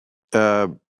uh,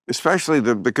 especially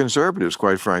the conservatives,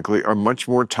 quite frankly, are much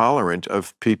more tolerant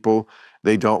of people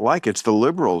they don't like. It's the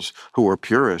liberals who are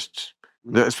purists,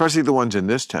 especially the ones in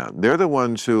this town. They're the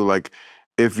ones who, like,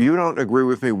 if you don't agree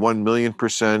with me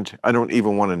 1,000,000%, I don't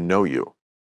even want to know you.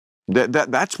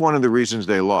 That's one of the reasons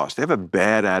they lost. They have a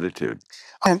bad attitude.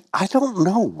 And I don't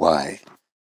know why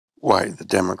the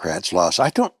Democrats lost. I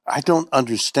don't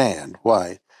understand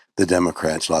why the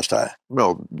Democrats lost.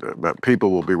 Well,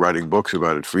 people will be writing books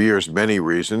about it for years, many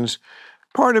reasons.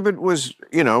 Part of it was,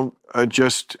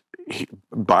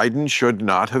 Biden should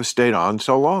not have stayed on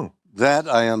so long. That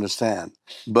I understand.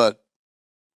 But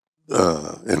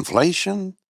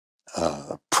inflation,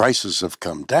 prices have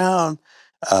come down,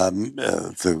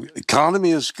 the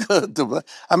economy is good.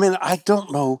 I mean, I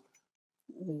don't know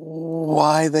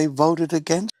why they voted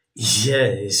against.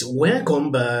 Yes,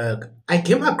 welcome back. I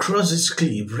came across this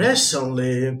clip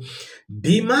recently.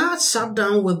 Bima sat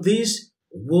down with this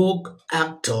woke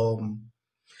actor.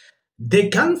 They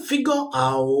can't figure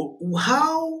out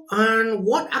how and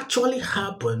what actually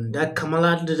happened that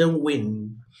Kamala didn't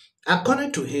win.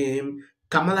 According to him,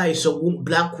 Kamala is a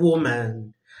black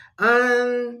woman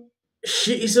and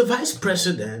she is a vice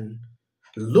president.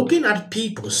 Looking at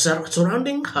people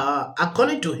surrounding her,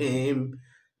 according to him,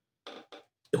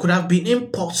 it could have been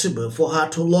impossible for her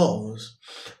to lose.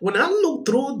 When I looked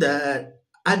through that,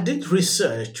 I did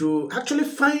research to actually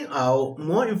find out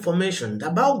more information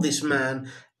about this man.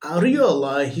 I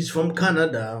realized he's from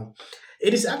Canada.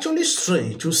 It is actually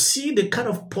strange to see the kind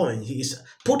of point he's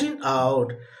putting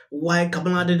out why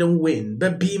Kamala didn't win.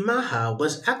 But B. Maher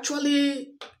was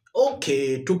actually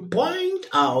okay to point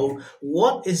out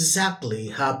what exactly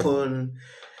happened.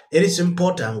 It is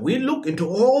important we look into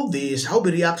all this, how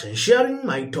be reaction, sharing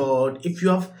my thought. If you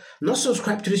have not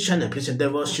subscribed to this channel, please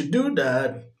endeavor to do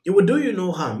that. It will do you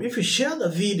no harm if you share the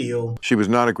video. She was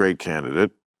not a great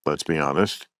candidate, let's be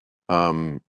honest.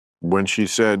 When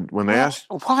they asked,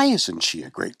 why isn't she a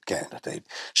great candidate?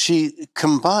 She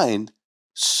combined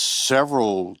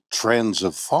several trends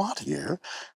of thought here: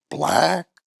 black,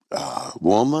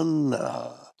 woman.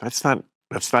 That's not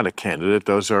a candidate.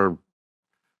 Those are,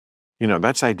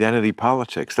 that's identity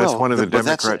politics. That's one of the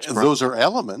Democrats. Those are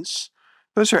elements.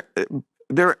 Those are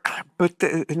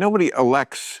nobody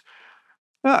elects.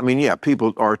 I mean, yeah,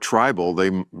 people are tribal.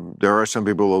 There are some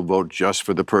people who will vote just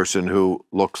for the person who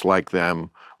looks like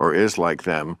them or is like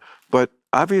them. But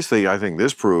obviously, I think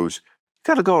this proves you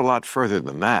got to go a lot further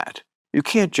than that. You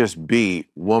can't just be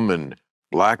woman,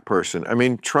 black person. I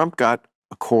mean, Trump got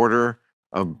a quarter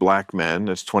of black men.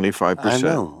 That's 25%. I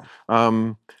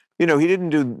know. He didn't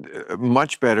do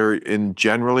much better in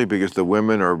generally because the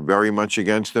women are very much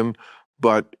against him,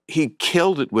 but he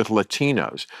killed it with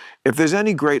Latinos. If there's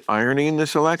any great irony in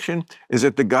this election, is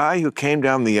that the guy who came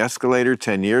down the escalator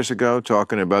 10 years ago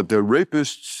talking about the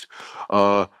rapists,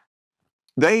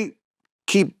 they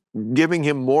keep giving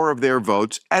him more of their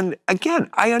votes. And again,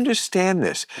 I understand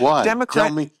this. Why?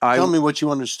 Tell me what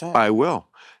you understand. I will.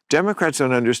 Democrats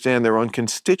don't understand their own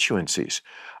constituencies.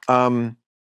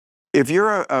 If you're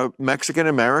a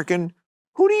Mexican-American,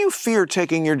 who do you fear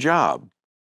taking your job?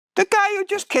 The guy who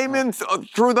just came in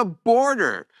through the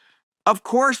border. Of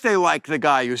course they like the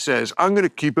guy who says, I'm going to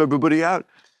keep everybody out.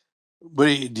 But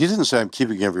he didn't say I'm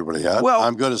keeping everybody out. Well,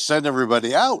 I'm going to send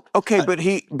everybody out. Okay, but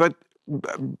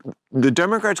the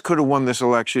Democrats could have won this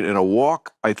election in a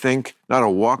walk, I think. Not a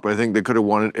walk, but I think they could have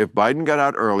won it if Biden got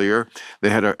out earlier. They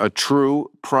had a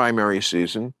true primary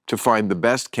season to find the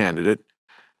best candidate.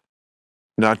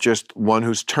 Not just one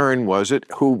whose turn was it,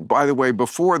 who, by the way,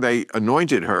 before they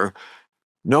anointed her,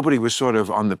 nobody was sort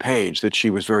of on the page that she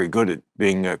was very good at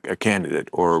being a candidate.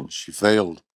 Or she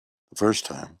failed the first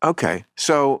time. Okay,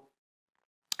 so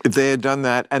if they had done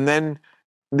that, and then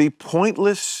the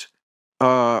pointless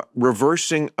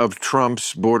reversing of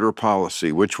Trump's border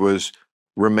policy, which was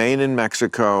remain in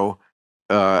Mexico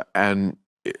and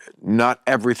not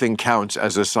everything counts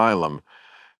as asylum.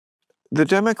 The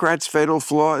Democrats' fatal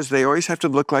flaw is they always have to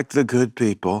look like the good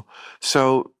people.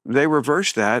 So they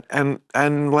reversed that and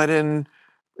let in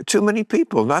too many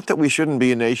people. Not that we shouldn't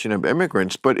be a nation of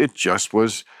immigrants, but it just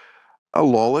was a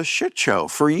lawless shit show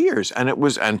for years.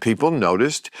 And people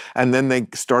noticed, and then they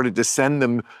started to send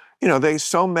them,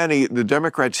 the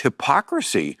Democrats'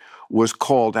 hypocrisy was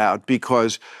called out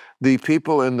because the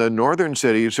people in the northern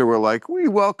cities who were like, we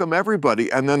welcome everybody.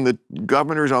 And then the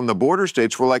governors on the border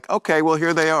states were like, okay, well,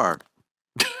 here they are.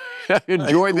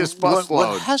 Enjoy this busload.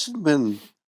 What hasn't been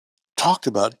talked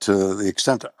about to the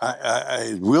extent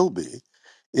I will be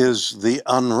is the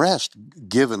unrest,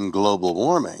 given global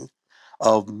warming,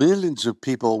 of millions of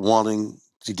people wanting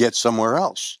to get somewhere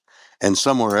else. and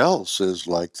somewhere else is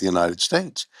like the United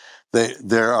States.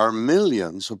 There are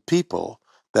millions of people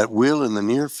that will in the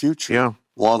near future Yeah.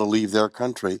 want to leave their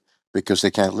country because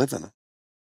they can't live in it.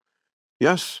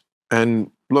 Yes.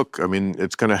 And look, I mean,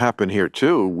 it's going to happen here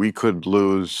too. We could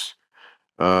lose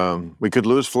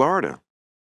Florida.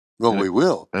 Well, we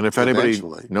will. And if anybody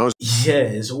eventually knows,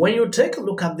 Yes, when you take a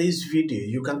look at this video,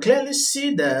 you can clearly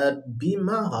see that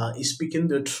Maher is speaking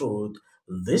the truth.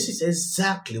 This is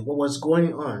exactly what was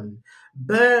going on.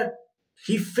 But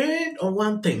he failed on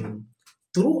one thing.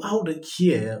 Throughout the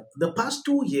year, the past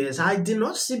 2 years, I did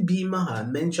not see Maher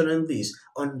mentioning this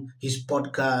on his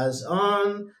podcast,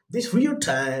 on this real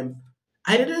time.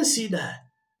 I didn't see that.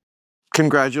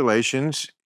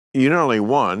 congratulations. You not only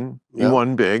won, you Yeah.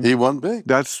 won big. he won big.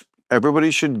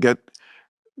 Everybody should get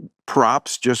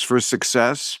props just for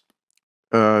success,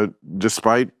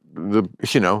 despite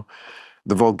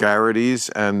the vulgarities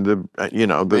and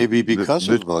Maybe because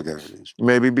of the vulgarities.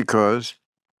 maybe because,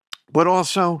 but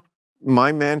also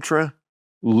my mantra: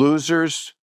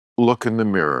 losers look in the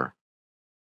mirror.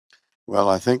 Well,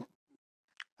 I think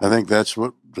that's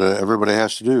what everybody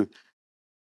has to do.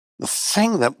 The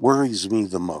thing that worries me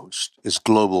the most is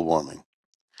global warming.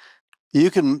 You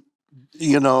can,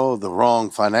 the wrong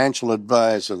financial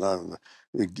advice and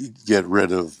get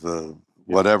rid of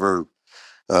whatever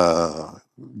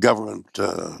government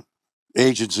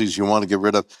agencies you want to get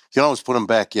rid of. You can always put them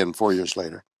back in 4 years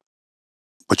later.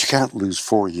 But you can't lose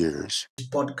 4 years.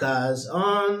 Podcast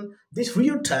on this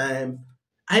real time,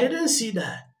 I didn't see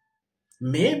that.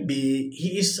 Maybe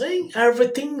he is saying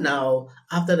everything now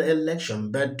after the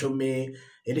election, but to me,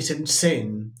 it is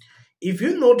insane. If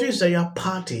you notice that your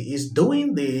party is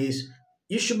doing this,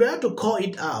 you should be able to call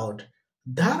it out.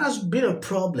 That has been a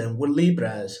problem with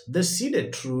liberals. They see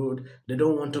the truth, they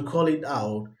don't want to call it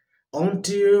out.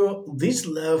 Until this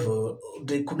level,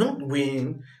 they could not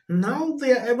win. Now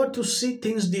they are able to see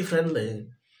things differently.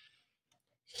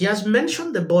 He has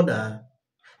mentioned the border.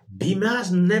 Bima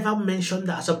has never mentioned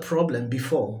that as a problem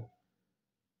before.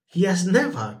 He has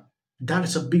never. That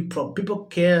is a big problem. People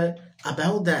care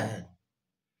about that.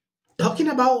 Talking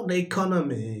about the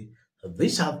economy,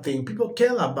 these are things people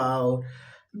care about.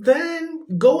 Then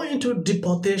go into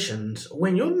deportations.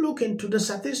 When you look into the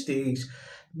statistics,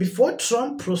 before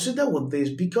Trump proceeded with this,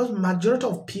 because majority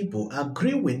of people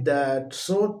agree with that,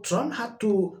 so Trump had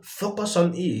to focus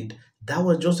on it. That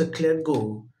was just a clear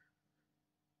goal.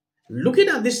 Looking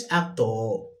at this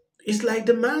actor, it's like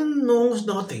the man knows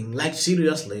nothing. Like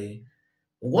seriously,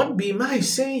 what Bima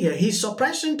is saying here, he's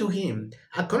surprising to him.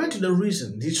 According to the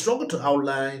reason, he struggled to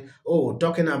outline. Oh,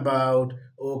 talking about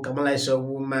Kamala is a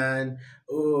woman.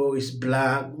 Oh, it's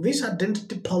black. These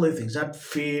identity politics that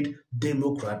failed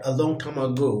Democrat a long time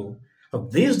ago.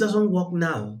 But this doesn't work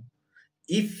now.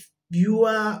 If you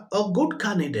are a good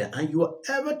candidate and you are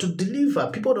able to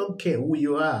deliver, people don't care who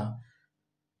you are.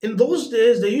 In those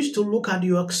days, they used to look at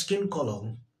your skin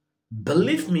color.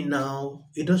 Believe me now,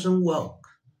 it doesn't work.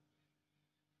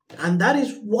 And that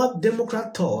is what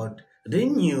Democrats thought. They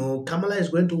knew Kamala is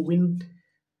going to win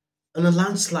on a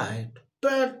landslide.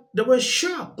 But they were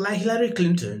shocked, like Hillary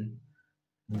Clinton.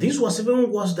 This was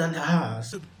even worse than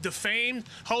hers. The famed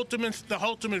the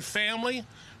Holtzman family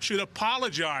should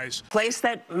apologize. Place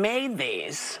that made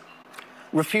these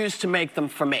refused to make them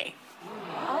for me.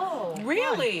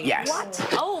 Really? Yes. What?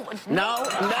 Oh, No.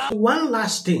 One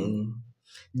last thing.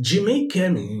 Jimmy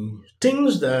Kimmel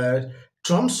thinks that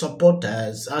Trump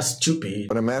supporters are stupid.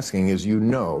 What I'm asking is,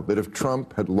 that if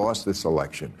Trump had lost this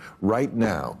election, right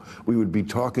now, we would be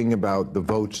talking about the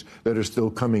votes that are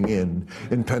still coming in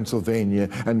Pennsylvania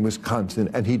and Wisconsin,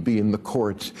 and he'd be in the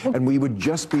courts, and we would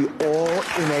just be all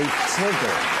in a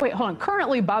tizzy. Wait, hold on.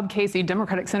 Currently, Bob Casey,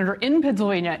 Democratic senator in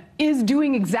Pennsylvania, is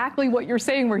doing exactly what you're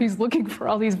saying, where he's looking for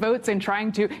all these votes and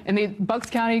and the Bucks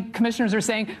County commissioners are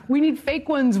saying, we need fake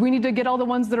ones. We need to get all the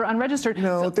ones that are unregistered.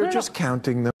 No, they're just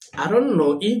counting them. I don't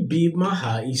know if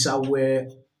Maher is aware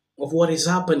of what is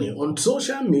happening on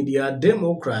social media.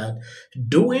 Democrat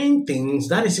doing things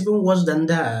that is even worse than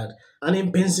that. And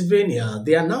in Pennsylvania,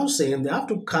 they are now saying they have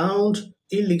to count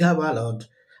illegal ballot.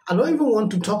 I don't even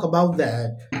want to talk about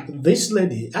that. This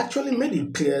lady actually made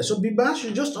it clear. So Biba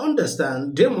should just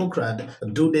understand Democrat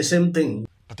do the same thing.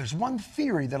 But there's one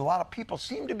theory that a lot of people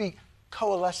seem to be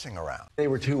coalescing around. They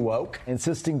were too woke,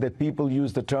 insisting that people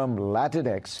use the term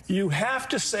Latinx. You have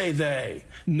to say they.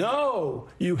 No,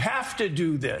 you have to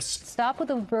do this. stop with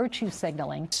the virtue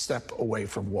signaling. Step away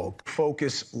from woke.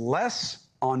 Focus less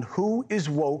on who is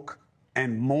woke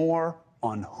and more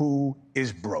on who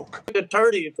is broke.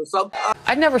 Attorney for some.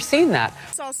 I'd never seen that.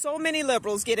 I saw so many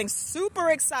liberals getting super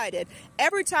excited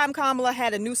every time Kamala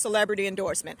had a new celebrity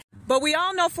endorsement. But we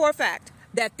all know for a fact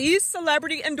that these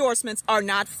celebrity endorsements are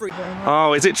not free.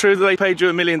 Oh, is it true that they paid you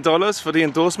 $1 million for the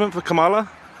endorsement for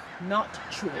Kamala? Not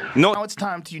true. Now it's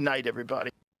time to unite everybody.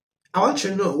 I want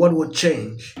to know what would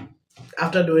change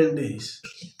after doing this.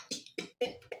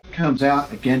 Comes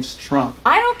out against Trump.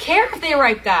 I don't care if they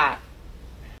write that.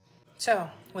 So,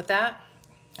 with that,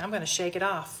 I'm going to shake it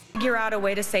off. Figure out a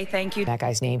way to say thank you. That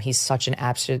guy's name, he's such an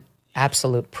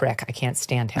absolute prick. I can't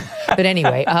stand him. But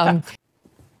anyway,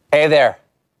 Hey there.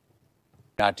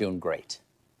 Not doing great.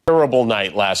 Terrible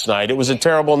night last night. It was a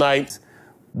terrible night.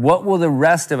 What will the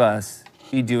rest of us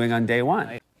be doing on day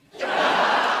one?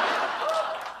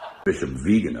 Bishop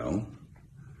Vigano,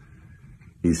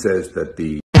 he says that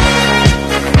the